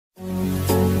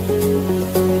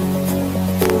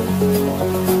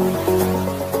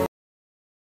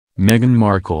Meghan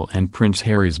Markle and Prince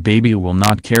Harry's baby will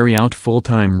not carry out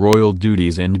full-time royal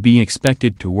duties and be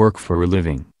expected to work for a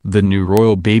living. The new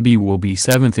royal baby will be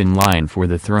seventh in line for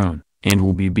the throne, and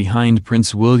will be behind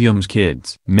Prince William's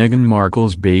kids. Meghan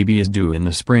Markle's baby is due in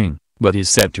the spring, but is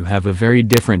set to have a very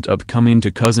different upcoming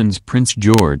to cousins Prince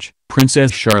George,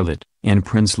 Princess Charlotte, and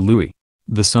Prince Louis.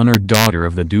 The son or daughter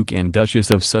of the Duke and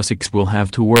Duchess of Sussex will have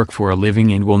to work for a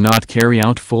living and will not carry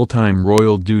out full-time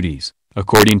royal duties,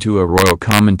 according to a royal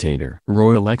commentator.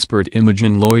 Royal expert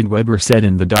Imogen Lloyd-Webber said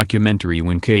in the documentary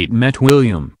When Kate Met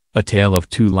William, A Tale of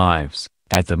Two Lives,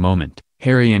 "At the moment,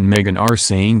 Harry and Meghan are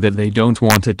saying that they don't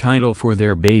want a title for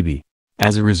their baby.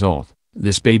 As a result,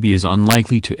 this baby is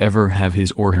unlikely to ever have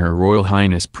his or her Royal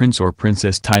Highness Prince or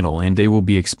Princess title and they will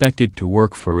be expected to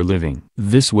work for a living."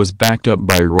 This was backed up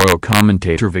by royal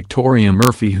commentator Victoria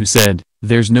Murphy, who said,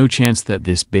 "There's no chance that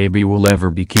this baby will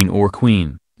ever be king or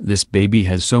queen. This baby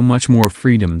has so much more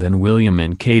freedom than William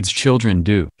and Kate's children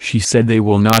do." She said they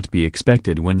will not be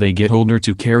expected when they get older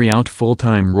to carry out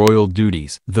full-time royal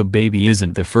duties. The baby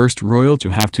isn't the first royal to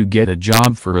have to get a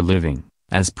job for a living,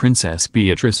 as Princess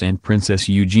Beatrice and Princess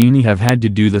Eugenie have had to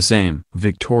do the same.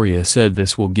 Victoria said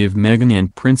this will give Meghan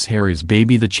and Prince Harry's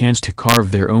baby the chance to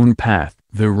carve their own path.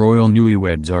 The royal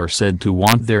newlyweds are said to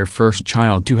want their first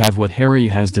child to have what Harry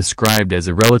has described as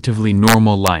a relatively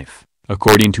normal life,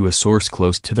 according to a source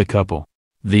close to the couple.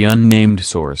 The unnamed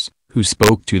source, who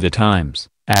spoke to The Times,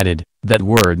 added, "That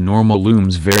word normal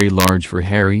looms very large for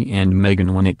Harry and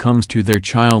Meghan when it comes to their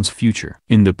child's future."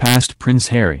 In the past, Prince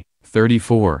Harry,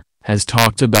 34, has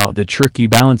talked about the tricky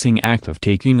balancing act of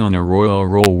taking on a royal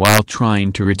role while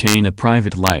trying to retain a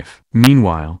private life.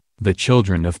 Meanwhile, the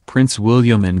children of Prince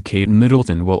William and Kate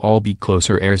Middleton will all be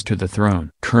closer heirs to the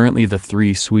throne. Currently the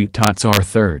three sweet tots are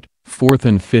third, fourth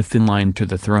and fifth in line to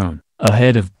the throne,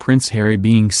 ahead of Prince Harry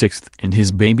being sixth and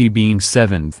his baby being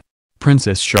seventh.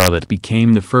 Princess Charlotte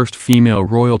became the first female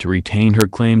royal to retain her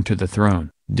claim to the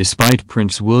throne, despite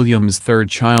Prince William's third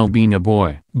child being a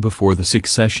boy. Before the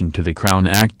succession to the Crown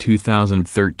Act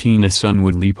 2013, a son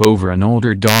would leap over an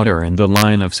older daughter in the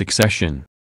line of succession.